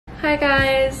Hi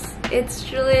guys, it's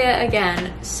Julia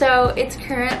again. So it's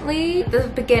currently the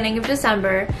beginning of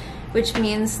December, which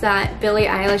means that Billie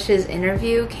Eilish's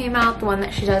interview came out, the one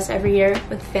that she does every year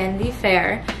with Vanity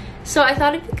Fair. So I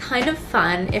thought it'd be kind of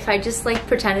fun if I just like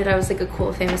pretended I was like a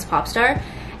cool famous pop star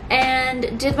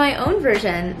and did my own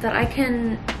version that I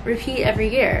can repeat every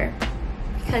year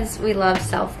because we love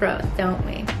self-growth, don't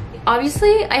we?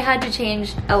 Obviously, I had to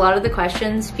change a lot of the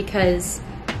questions because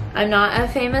I'm not a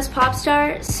famous pop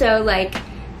star, so like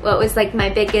what was like my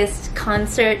biggest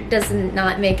concert does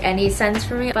not make any sense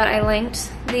for me, but I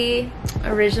linked the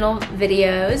original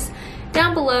videos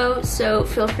down below, so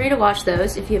feel free to watch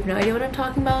those if you have no idea what I'm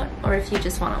talking about, or if you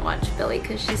just want to watch Billie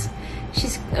because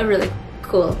she's a really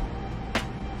cool.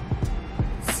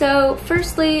 So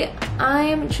firstly,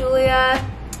 I'm Julia.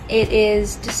 It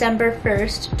is December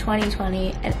 1st,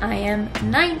 2020, and I am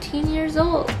 19 years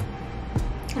old.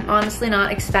 I'm honestly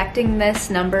not expecting this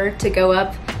number to go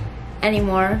up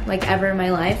anymore, like ever in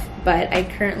my life, but I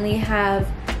currently have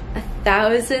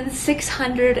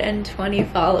 1,620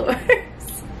 followers.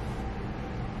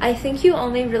 I think you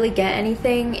only really get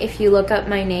anything if you look up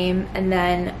my name and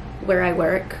then where I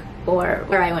work or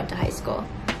where I went to high school,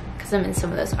 because I'm in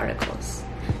some of those articles.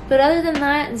 But other than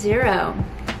that, zero.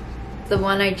 The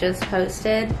one I just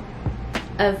posted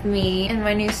of me in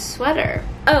my new sweater.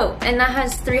 Oh, and that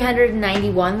has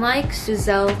 391 likes.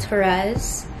 Giselle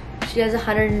Torres. She has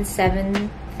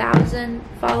 107,000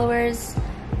 followers.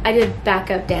 I did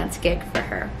backup dance gig for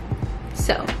her.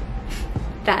 So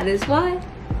that is why.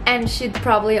 And she'd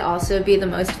probably also be the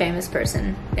most famous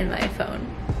person in my phone.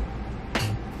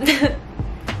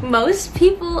 Most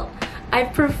people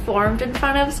I've performed in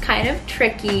front of is kind of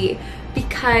tricky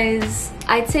because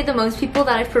I'd say the most people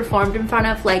that I've performed in front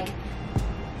of, like,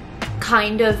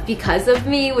 kind of because of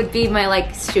me, would be my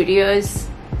like studios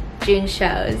June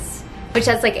shows, which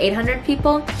has like 800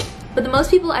 people. But the most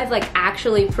people I've like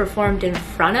actually performed in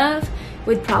front of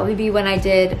would probably be when I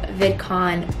did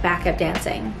VidCon backup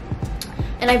dancing.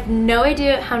 And I have no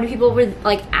idea how many people were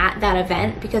like at that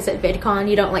event, because at VidCon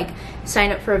you don't like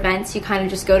sign up for events, you kind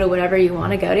of just go to whatever you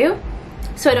want to go to.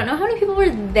 So I don't know how many people were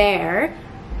there,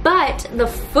 but the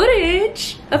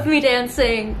footage of me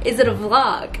dancing is in a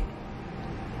vlog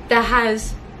that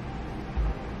has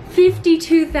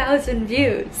 52,000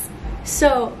 views.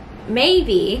 So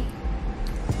maybe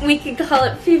we could call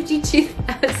it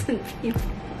 52,000 people.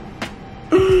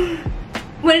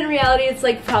 When in reality it's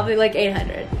like probably like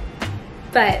 800.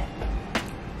 But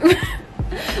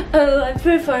oh, I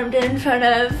performed in front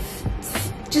of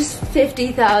just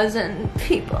 50,000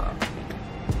 people.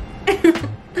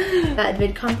 That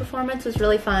VidCon performance was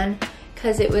really fun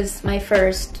because it was my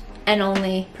first and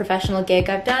only professional gig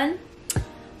I've done.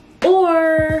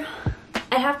 Or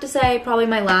I have to say probably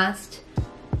my last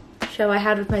show I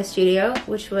had with my studio,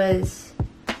 which was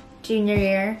junior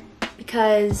year,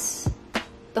 because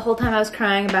the whole time I was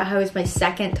crying about how it was my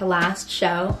second to last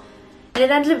show. And it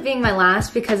ended up being my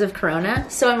last because of Corona.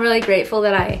 So I'm really grateful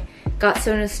that I got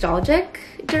so nostalgic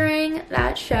during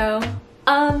that show.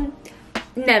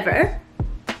 Never.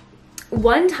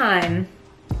 One time,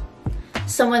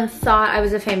 someone thought I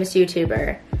was a famous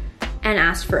YouTuber and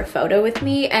asked for a photo with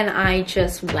me, and I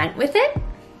just went with it.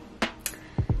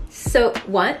 So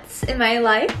once in my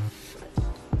life.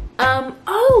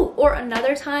 Oh, or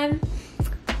another time,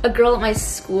 a girl at my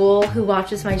school who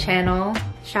watches my channel,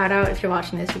 shout out if you're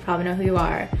watching this, you probably know who you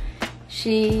are.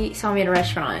 She saw me at a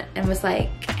restaurant and was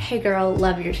like, hey girl,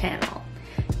 love your channel.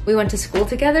 We went to school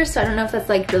together, so I don't know if that's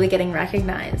like really getting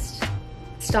recognized.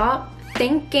 Stop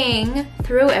thinking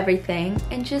through everything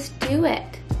and just do it.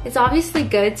 It's obviously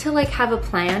good to like have a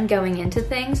plan going into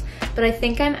things, but I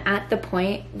think I'm at the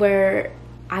point where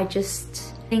I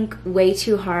just think way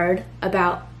too hard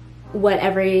about what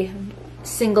every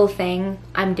single thing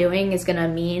I'm doing is gonna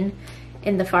mean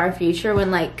in the far future,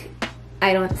 when like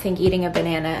I don't think eating a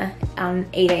banana on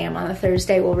 8 a.m. on a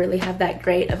Thursday will really have that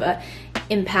great of a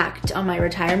impact on my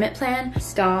retirement plan.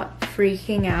 Stop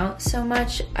freaking out so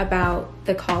much about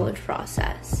the college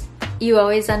process. You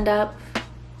always end up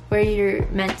where you're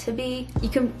meant to be. You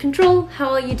can control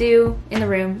how well you do in the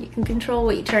room, you can control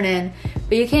what you turn in,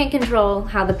 but you can't control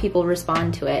how the people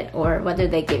respond to it or whether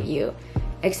they give you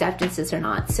acceptances or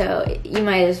not. So you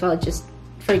might as well just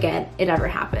forget it ever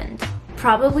happened.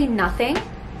 Probably nothing.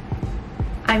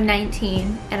 I'm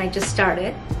 19 and I just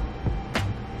started.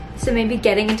 So maybe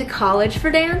getting into college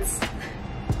for dance?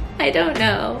 I don't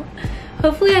know.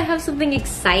 Hopefully I have something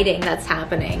exciting that's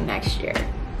happening next year.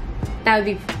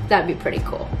 That'd be pretty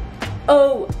cool.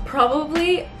 Oh,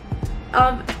 probably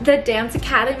the Dance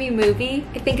Academy movie,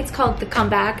 I think it's called The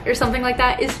Comeback or something like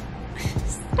that, is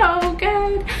so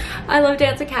good. I love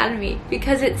Dance Academy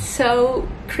because it's so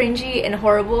cringy and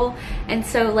horrible and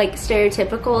so like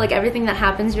stereotypical. Like everything that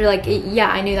happens, you're like, yeah,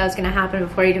 I knew that was gonna happen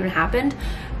before it even happened.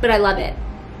 But I love it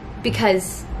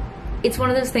because it's one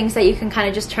of those things that you can kind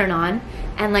of just turn on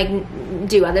and like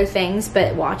do other things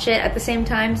but watch it at the same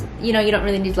time. You know, you don't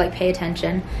really need to like pay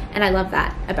attention, and I love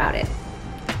that about it.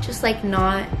 Just like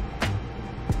not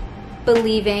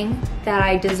believing that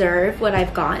I deserve what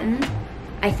I've gotten.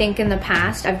 I think in the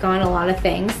past I've gotten a lot of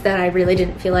things that I really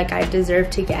didn't feel like I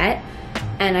deserved to get,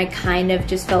 and I kind of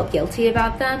just felt guilty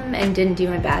about them and didn't do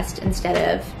my best instead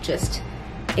of just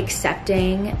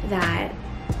accepting that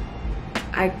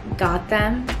I got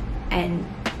them and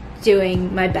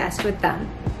doing my best with them.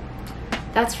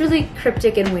 That's really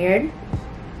cryptic and weird,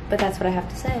 but that's what I have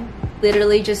to say.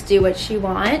 Literally just do what you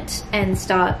want and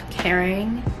stop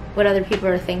caring what other people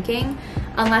are thinking,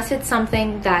 unless it's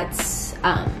something that's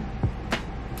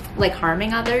like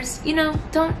harming others. You know,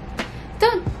 don't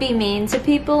be mean to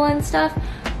people and stuff.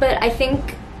 But I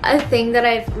think a thing that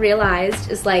I've realized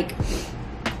is like,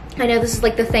 I know this is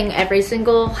like the thing every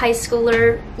single high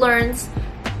schooler learns,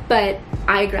 but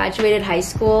I graduated high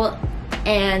school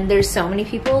and there's so many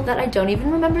people that I don't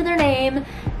even remember their name,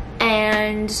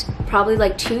 and probably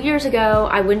like 2 years ago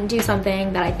I wouldn't do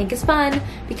something that I think is fun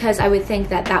because I would think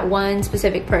that that one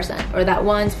specific person or that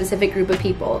one specific group of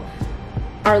people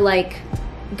are like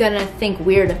gonna think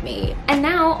weird of me. And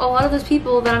now a lot of those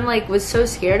people that I'm like was so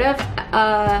scared of,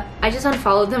 I just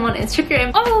unfollowed them on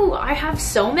Instagram. Oh, I have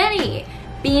so many.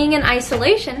 Being in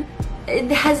isolation,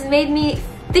 it has made me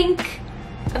think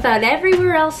about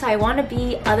everywhere else I want to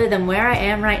be other than where I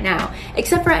am right now.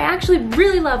 Except for I actually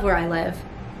really love where I live.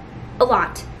 A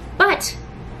lot. But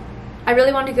I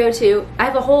really want to go to, I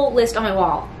have a whole list on my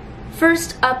wall.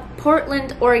 First up,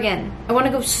 Portland, Oregon. I want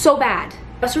to go so bad.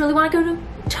 I also really want to go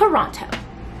to Toronto.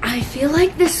 I feel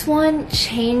like this one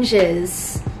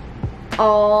changes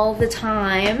all the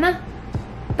time,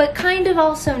 but kind of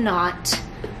also not.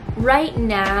 Right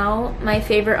now, my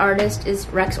favorite artist is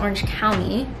Rex Orange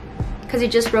County because he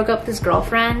just broke up with his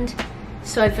girlfriend.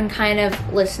 So I've been kind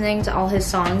of listening to all his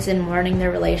songs and mourning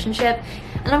their relationship.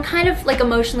 And I'm kind of like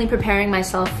emotionally preparing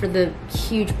myself for the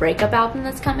huge breakup album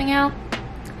that's coming out.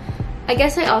 I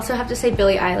guess I also have to say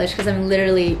Billie Eilish because I'm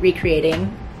literally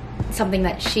recreating something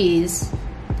that she's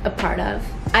a part of.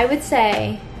 I would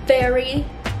say very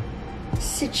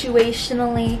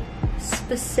situationally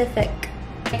specific.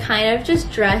 I kind of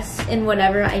just dress in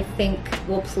whatever I think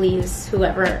will please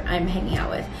whoever I'm hanging out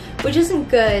with, which isn't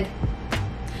good.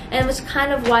 And it was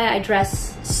kind of why I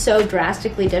dress so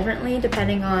drastically differently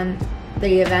depending on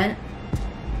the event.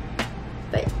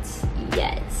 But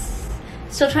yes.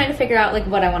 Still trying to figure out like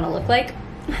what I want to look like.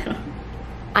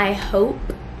 I hope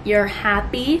you're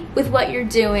happy with what you're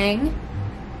doing.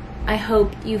 I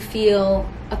hope you feel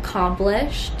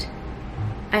accomplished.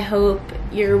 I hope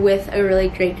you're with a really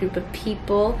great group of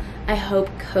people. I hope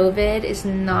COVID is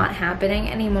not happening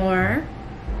anymore.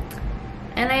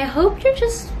 And I hope you're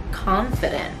just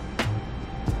confident.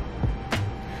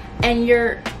 And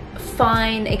you're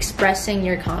fine expressing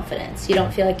your confidence. You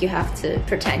don't feel like you have to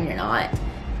pretend you're not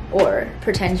or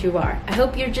pretend you are. I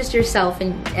hope you're just yourself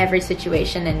in every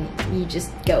situation and you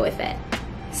just go with it.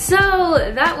 So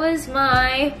that was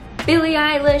my Billie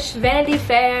Eilish Vanity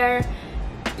Fair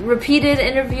repeated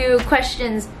interview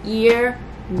questions year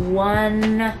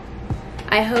 1.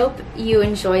 I hope you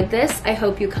enjoyed this. I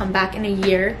hope you come back in a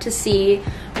year to see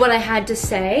what I had to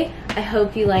say. I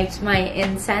hope you liked my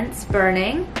incense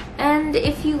burning. And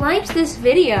if you liked this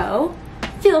video,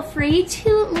 feel free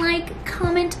to like,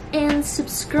 comment, and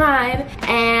subscribe.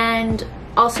 And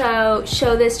also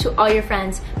show this to all your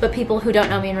friends, but people who don't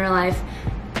know me in real life.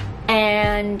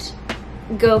 And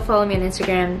go follow me on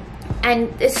Instagram.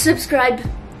 And subscribe.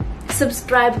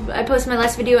 I posted my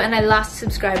last video and I lost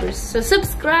subscribers. So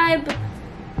subscribe.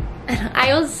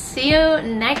 I will see you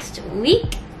next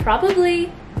week,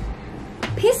 probably.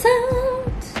 Peace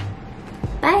out.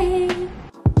 Bye.